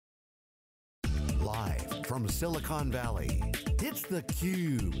From Silicon Valley, it's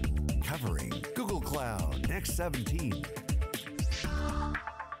theCUBE, covering Google Cloud Next 17.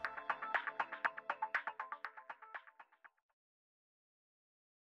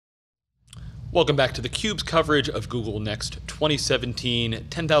 Welcome back to theCUBE's coverage of Google Next 2017.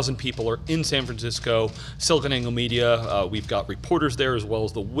 10,000 people are in San Francisco, SiliconANGLE Media. We've got reporters there as well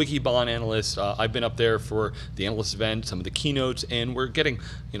as the Wikibon analysts. I've been up there for the analyst event, some of the keynotes, and we're getting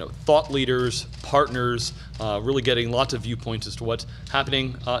thought leaders, partners, really getting lots of viewpoints as to what's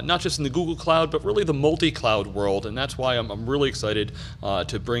happening, not just in the Google Cloud, but really the multi-cloud world. And that's why I'm really excited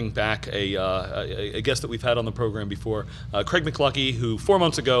to bring back a guest that we've had on the program before, Craig McLuckie, who 4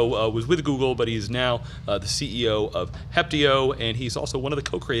 months ago was with Google, but he's now the CEO of Heptio, and he's also one of the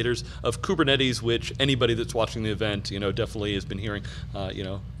co-creators of Kubernetes, which anybody that's watching the event, definitely has been hearing,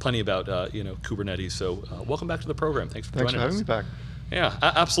 plenty about, Kubernetes. So welcome back to the program. Thanks for joining us. Thanks for having me back. Yeah,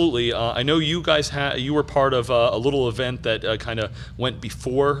 absolutely. I know you guys you were part of a little event that kind of went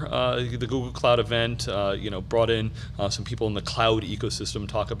before the Google Cloud event. Brought in some people in the cloud ecosystem,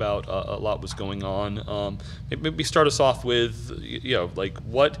 talk about a lot was going on. Maybe start us off with, like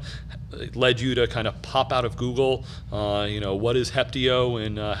what led you to kind of pop out of Google? What is Heptio,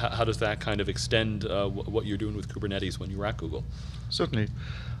 and how does that kind of extend what you're doing with Kubernetes when you were at Google? Certainly.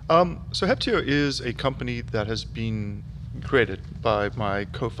 So Heptio is a company that has been created by my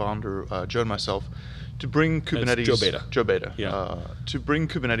co-founder Joe and myself to bring Kubernetes. Joe Beta. Yeah. To bring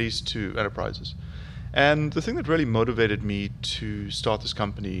Kubernetes to enterprises. And the thing that really motivated me to start this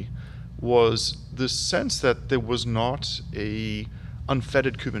company was the sense that there was not a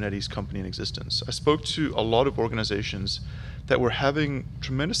unfettered Kubernetes company in existence. I spoke to a lot of organizations that were having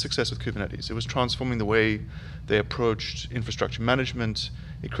tremendous success with Kubernetes. It was transforming the way they approached infrastructure management.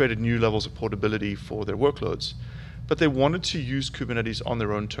 It created new levels of portability for their workloads. But they wanted to use Kubernetes on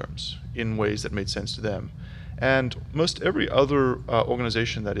their own terms in ways that made sense to them. And most every other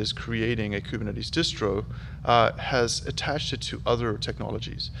organization that is creating a Kubernetes distro has attached it to other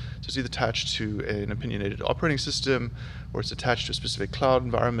technologies. So it's either attached to an opinionated operating system, or it's attached to a specific cloud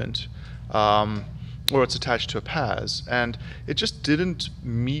environment, or it's attached to a PaaS. And it just didn't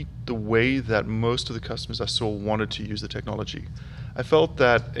meet the way that most of the customers I saw wanted to use the technology. I felt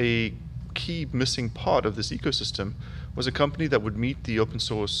that a key missing part of this ecosystem was a company that would meet the open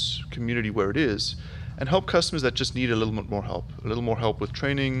source community where it is and help customers that just need a little bit more help with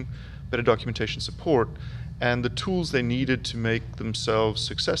training, better documentation support, and the tools they needed to make themselves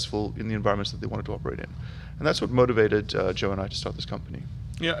successful in the environments that they wanted to operate in. And that's what motivated Joe and I to start this company.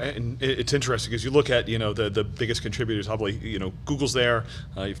 Yeah, and it's interesting because you look at the biggest contributors. Probably Google's there.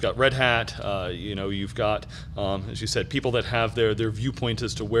 You've got Red Hat. You've got as you said, people that have their viewpoint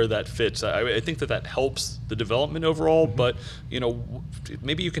as to where that fits. I think that helps the development overall. Mm-hmm. But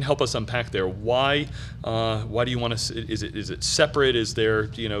maybe you can help us unpack there. Why do you want to? Is it separate? Is there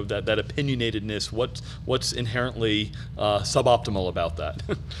that opinionatedness? What's inherently suboptimal about that?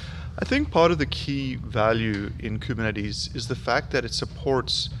 I think part of the key value in Kubernetes is the fact that it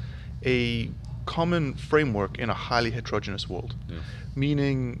supports a common framework in a highly heterogeneous world. Yeah.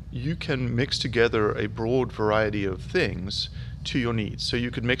 Meaning you can mix together a broad variety of things to your needs. So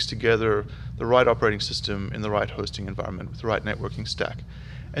you could mix together the right operating system in the right hosting environment with the right networking stack.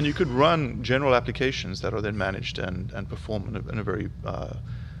 And you could run general applications that are then managed and perform in a very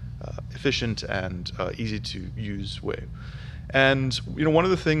efficient and easy to use way. And one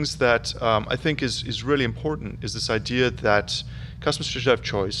of the things that I think is really important is this idea that customers should have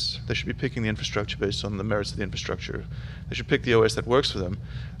choice. They should be picking the infrastructure based on the merits of the infrastructure. They should pick the OS that works for them.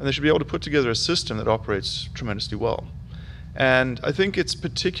 And they should be able to put together a system that operates tremendously well. And I think it's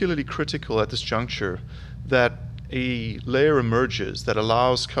particularly critical at this juncture that a layer emerges that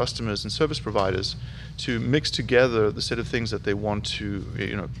allows customers and service providers to mix together the set of things that they want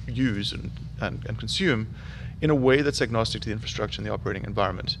to use and consume in a way that's agnostic to the infrastructure and the operating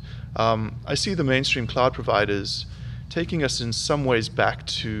environment. I see the mainstream cloud providers taking us in some ways back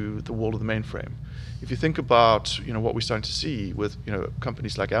to the world of the mainframe. If you think about what we're starting to see with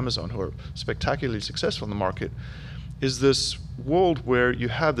companies like Amazon, who are spectacularly successful in the market, is this world where you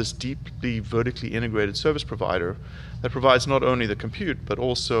have this deeply vertically integrated service provider that provides not only the compute but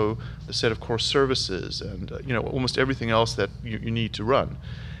also the set of core services and almost everything else that you need to run.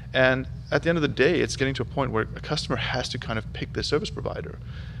 And at the end of the day, it's getting to a point where a customer has to kind of pick their service provider.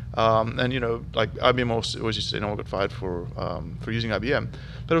 Like IBM always used to say, no one got fired for using IBM,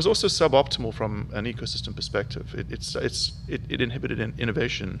 but it was also suboptimal from an ecosystem perspective. It inhibited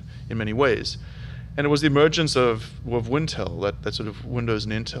innovation in many ways. And it was the emergence of Wintel, that sort of Windows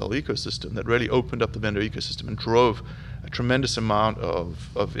and Intel ecosystem, that really opened up the vendor ecosystem and drove a tremendous amount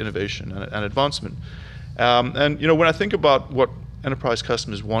of innovation and advancement. And when I think about what enterprise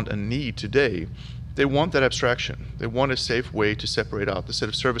customers want and need today, they want that abstraction. They want a safe way to separate out the set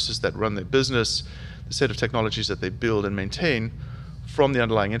of services that run their business, the set of technologies that they build and maintain from the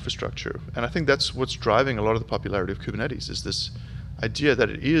underlying infrastructure. And I think that's what's driving a lot of the popularity of Kubernetes, is this idea that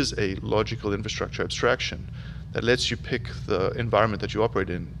it is a logical infrastructure abstraction that lets you pick the environment that you operate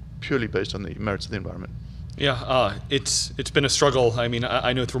in purely based on the merits of the environment. Yeah, it's been a struggle. I mean,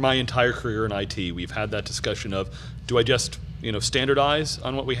 I know through my entire career in IT, we've had that discussion of, do I just standardize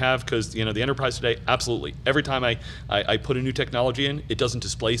on what we have? Because the enterprise today, absolutely. Every time I put a new technology in, it doesn't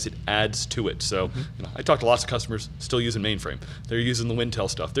displace, it adds to it. So I talk to lots of customers still using mainframe. They're using the Wintel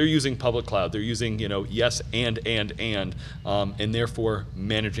stuff. They're using public cloud. They're using yes and therefore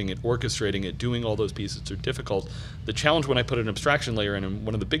managing it, orchestrating it, doing all those pieces are difficult. The challenge when I put an abstraction layer in, and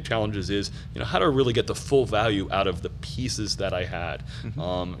one of the big challenges is how do I really get the full value out of the pieces that I had?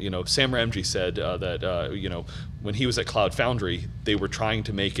 Sam Ramsey said that when he was at Cloud Foundry, they were trying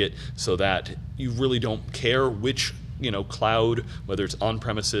to make it so that you really don't care which cloud, whether it's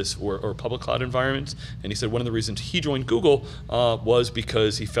on-premises or public cloud environments. And he said one of the reasons he joined Google was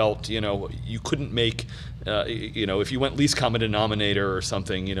because he felt you couldn't make if you went least common denominator or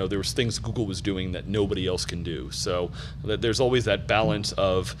something, there was things Google was doing that nobody else can do. So there's always that balance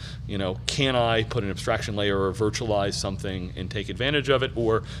of, can I put an abstraction layer or virtualize something and take advantage of it,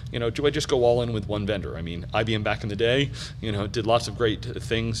 or do I just go all in with one vendor? I mean, IBM back in the day, did lots of great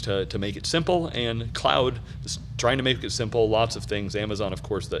things to make it simple, and cloud is trying to make it simple. Lots of things. Amazon, of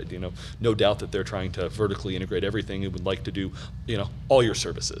course, that no doubt that they're trying to vertically integrate everything. It would like to do all your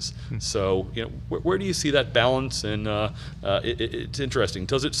services. So where do you see that balance? And it's interesting.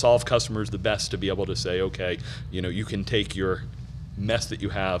 Does it solve customers the best to be able to say, okay, you can take your mess that you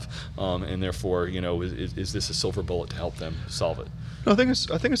have, and therefore, is this a silver bullet to help them solve it? No, I think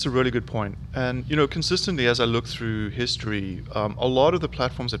it's a really good point. And consistently, as I look through history, a lot of the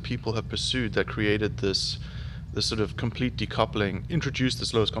platforms that people have pursued that created this sort of complete decoupling introduced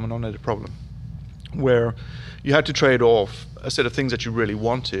this lowest common denominator problem, where you had to trade off a set of things that you really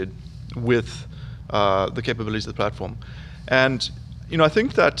wanted with the capabilities of the platform. And I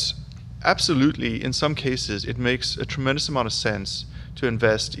think that absolutely, in some cases, it makes a tremendous amount of sense to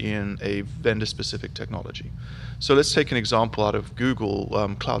invest in a vendor-specific technology. So let's take an example out of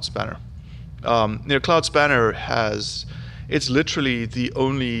Google, Cloud Spanner. Cloud Spanner it's literally the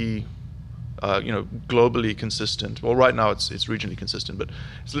only globally consistent, well, right now it's regionally consistent, but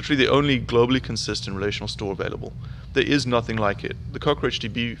it's literally the only globally consistent relational store available. There is nothing like it. The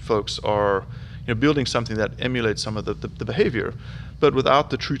CockroachDB folks are building something that emulates some of the behavior, but without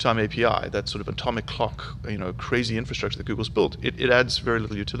the true time API, that sort of atomic clock, crazy infrastructure that Google's built, it adds very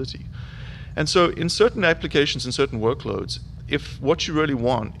little utility. And so in certain applications and certain workloads, if what you really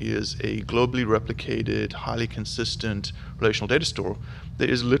want is a globally replicated, highly consistent relational data store, there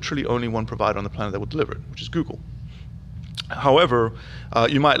is literally only one provider on the planet that will deliver it, which is Google. However,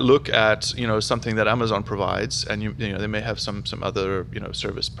 you might look at something that Amazon provides, and they may have some other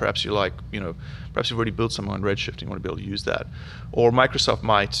service. Perhaps perhaps you've already built something on Redshift and you want to be able to use that, or Microsoft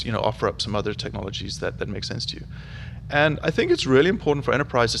might offer up some other technologies that make sense to you. And I think it's really important for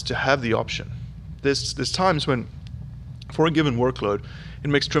enterprises to have the option. There's times when, for a given workload, it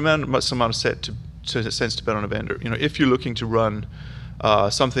makes tremendous amount of sense to bet on a vendor. If you're looking to run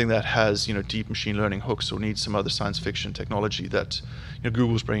something that has deep machine learning hooks or needs some other science fiction technology that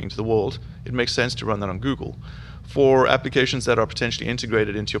Google's bringing to the world, it makes sense to run that on Google. For applications that are potentially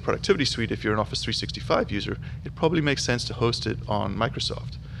integrated into your productivity suite, if you're an Office 365 user, it probably makes sense to host it on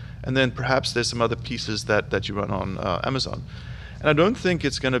Microsoft. And then perhaps there's some other pieces that you run on Amazon. And I don't think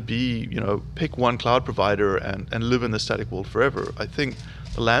it's going to be, pick one cloud provider and live in the static world forever. I think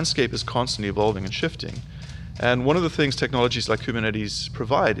the landscape is constantly evolving and shifting. And one of the things technologies like Kubernetes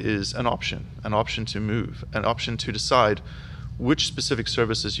provide is an option to move, an option to decide which specific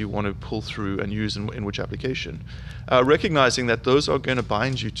services you want to pull through and use in which application. Recognizing that those are going to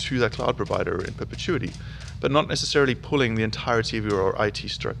bind you to that cloud provider in perpetuity, but not necessarily pulling the entirety of your IT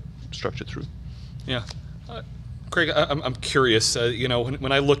structure through. Yeah. Craig, I'm curious,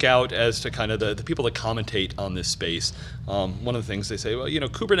 when I look out as to kind of the people that commentate on this space, one of the things they say, well,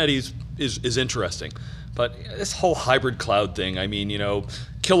 Kubernetes is interesting, but this whole hybrid cloud thing, I mean,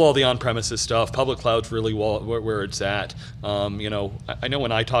 kill all the on-premises stuff. Public cloud's really where it's at. You know, I know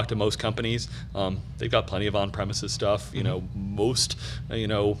when I talk to most companies, they've got plenty of on-premises stuff. You know, most, you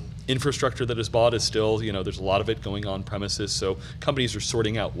know, infrastructure that is bought is still, you know, there's a lot of it going on premises. So companies are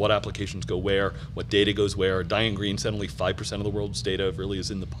sorting out what applications go where, what data goes where. Diane Green said only 5% of the world's data really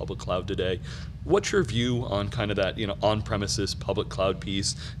is in the public cloud today. What's your view on kind of that, you know, on-premises public cloud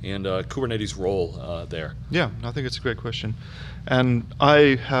piece and Kubernetes' role there? Yeah, I think it's a great question. And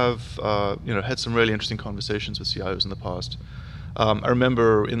I have, you know, had some really interesting conversations with CIOs in the past. I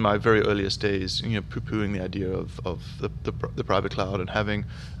remember in my very earliest days, you know, poo-pooing the idea of the private cloud and having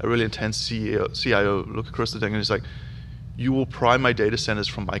a really intense CIO look across the thing and he's like, "You will pry my data centers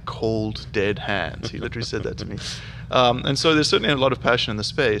from my cold, dead hands." He literally said that to me. And so there's certainly a lot of passion in the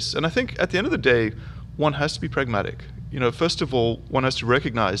space. And I think at the end of the day, one has to be pragmatic. You know, first of all, one has to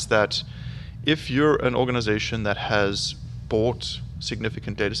recognize that if you're an organization that has bought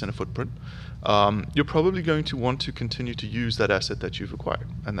significant data center footprint, you're probably going to want to continue to use that asset that you've acquired,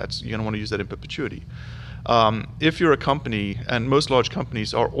 and you're going to want to use that in perpetuity. If you're a company, and most large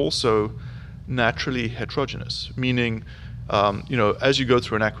companies are also naturally heterogeneous, meaning, you know, as you go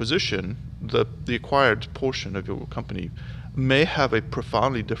through an acquisition, the acquired portion of your company may have a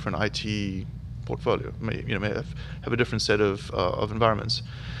profoundly different IT portfolio, may have a different set of environments.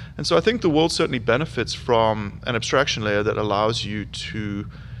 And so I think the world certainly benefits from an abstraction layer that allows you to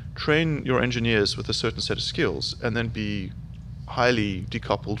train your engineers with a certain set of skills and then be highly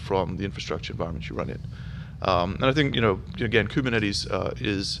decoupled from the infrastructure environment you run in. And I think, you know, again, Kubernetes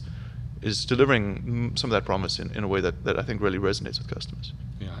is delivering some of that promise in a way that I think really resonates with customers.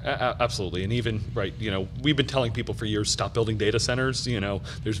 Yeah, absolutely. And even, right, you know, we've been telling people for years, stop building data centers. You know,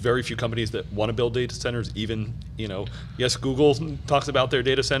 there's very few companies that want to build data centers. Even, you know, yes, Google talks about their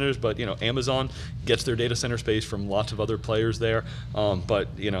data centers, but, you know, Amazon gets their data center space from lots of other players there. But,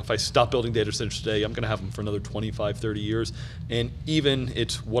 you know, if I stop building data centers today, I'm going to have them for another 25, 30 years. And even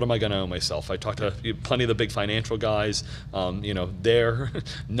it's, what am I going to own myself? I talked to plenty of the big financial guys. You know, they're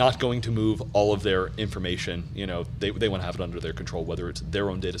not going to move all of their information. You know, they want to have it under their control, whether it's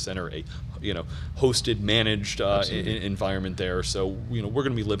their own data center, a, you know, hosted, managed environment there. So, you know, we're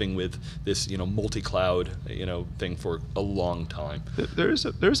going to be living with this, you know, multi-cloud, you know, thing for a long time.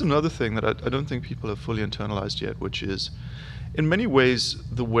 There's another thing that I don't think people have fully internalized yet, which is, in many ways,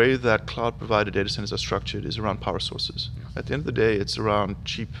 the way that cloud provided data centers are structured is around power sources. Yeah. At the end of the day, it's around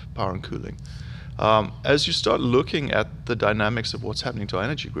cheap power and cooling. As you start looking at the dynamics of what's happening to our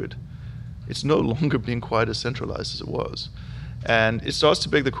energy grid, it's no longer being quite as centralized as it was. And it starts to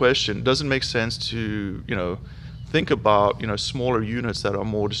beg the question, does it make sense to, you know, think about, you know, smaller units that are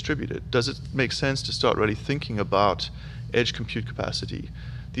more distributed? Does it make sense to start really thinking about edge compute capacity,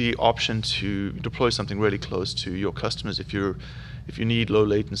 the option to deploy something really close to your customers if you need low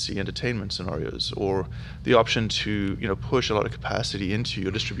latency entertainment scenarios, or the option to, you know, push a lot of capacity into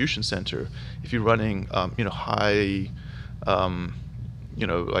your distribution center if you're running, you know, high, you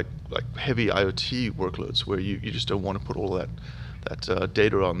know, like heavy IoT workloads where you just don't want to put all that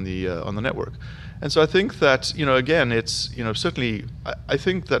data on the network. And so I think that, you know, again, it's, you know, certainly I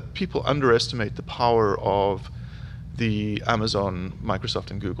think that people underestimate the power of the Amazon,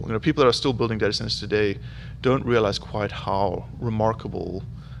 Microsoft, and Google. You know, people that are still building data centers today don't realize quite how remarkable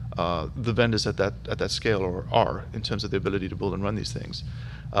the vendors at that scale are in terms of the ability to build and run these things.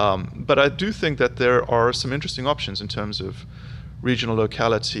 But I do think that there are some interesting options in terms of regional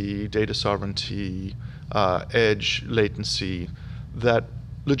locality, data sovereignty, edge latency that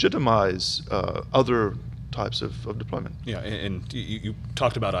legitimize other types of deployment. Yeah, and you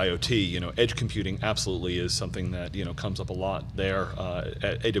talked about IoT. You know, edge computing absolutely is something that, you know, comes up a lot there.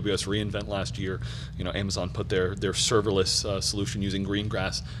 At AWS reInvent last year, you know, Amazon put their serverless solution using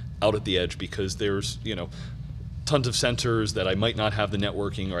Greengrass out at the edge because there's, you know, tons of sensors that I might not have the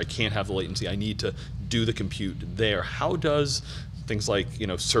networking or I can't have the latency. I need to do the compute there. How does things like, you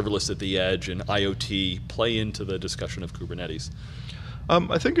know, serverless at the edge and IoT play into the discussion of Kubernetes?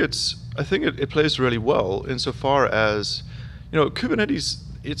 I think it plays really well insofar as, you know, Kubernetes,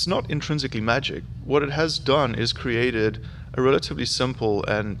 it's not intrinsically magic. What it has done is created a relatively simple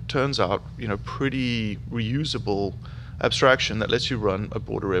and turns out, you know, pretty reusable abstraction that lets you run a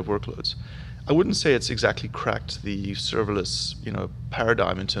broad array of workloads. I wouldn't say it's exactly cracked the serverless, you know,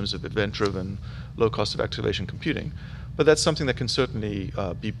 paradigm in terms of event-driven, low cost of activation computing, but that's something that can certainly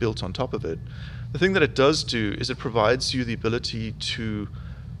be built on top of it. The thing that it does do is it provides you the ability to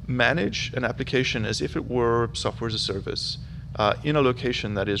manage an application as if it were software as a service in a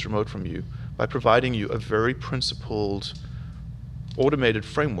location that is remote from you by providing you a very principled automated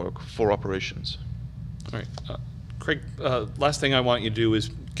framework for operations. All right. Craig, last thing I want you to do is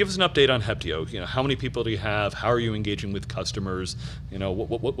give us an update on Heptio. How many people do you have? How are you engaging with customers?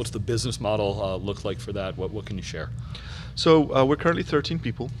 What's the business model look like for that? What can you share? So we're currently 13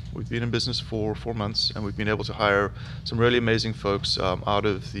 people. We've been in business for 4 months, and we've been able to hire some really amazing folks out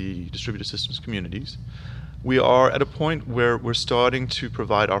of the distributed systems communities. We are at a point where we're starting to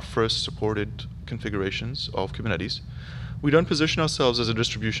provide our first supported configurations of Kubernetes. We don't position ourselves as a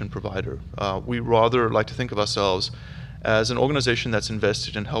distribution provider. We rather like to think of ourselves as an organization that's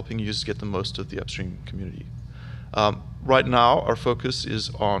invested in helping users get the most of the upstream community. Right now, our focus is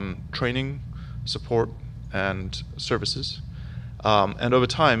on training, support, and services. And over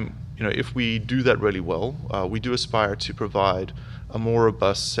time, if we do that really well, we do aspire to provide a more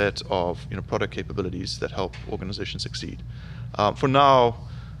robust set of product capabilities that help organizations succeed. For now,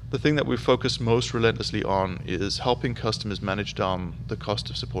 the thing that we focus most relentlessly on is helping customers manage down the cost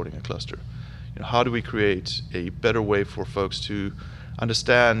of supporting a cluster. How do we create a better way for folks to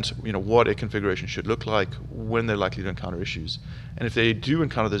understand what a configuration should look like, when they're likely to encounter issues, and if they do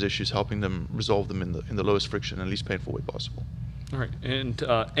encounter those issues, helping them resolve them in the lowest friction and least painful way possible. All right, and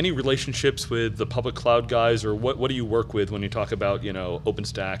any relationships with the public cloud guys, or what do you work with when you talk about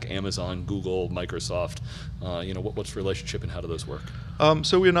OpenStack, Amazon, Google, Microsoft? What's the relationship and how do those work?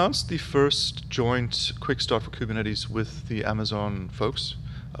 So we announced the first joint quick start for Kubernetes with the Amazon folks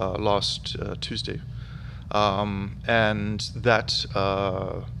last Tuesday, and that's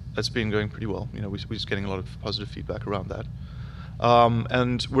been going pretty well. We're just getting a lot of positive feedback around that.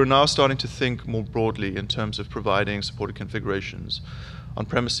 And we're now starting to think more broadly in terms of providing supported configurations on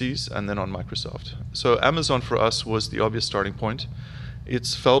premises and then on Microsoft. So Amazon for us was the obvious starting point.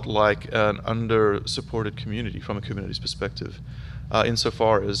 It's felt like an under-supported community from a Kubernetes perspective,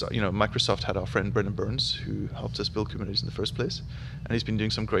 insofar as Microsoft had our friend Brendan Burns, who helped us build Kubernetes in the first place, and he's been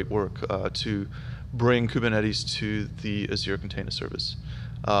doing some great work to bring Kubernetes to the Azure Container Service.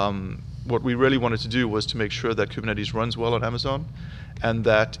 What we really wanted to do was to make sure that Kubernetes runs well on Amazon and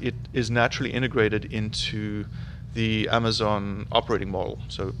that it is naturally integrated into the Amazon operating model.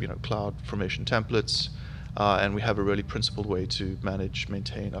 So, cloud formation templates, and we have a really principled way to manage,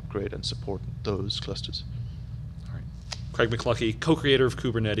 maintain, upgrade, and support those clusters. All right. Craig McLuckie, co-creator of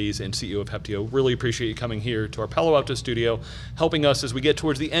Kubernetes and CEO of Heptio. Really appreciate you coming here to our Palo Alto studio, helping us as we get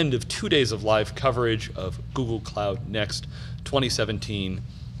towards the end of 2 days of live coverage of Google Cloud Next 2017.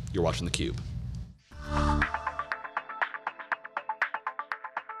 You're watching theCUBE.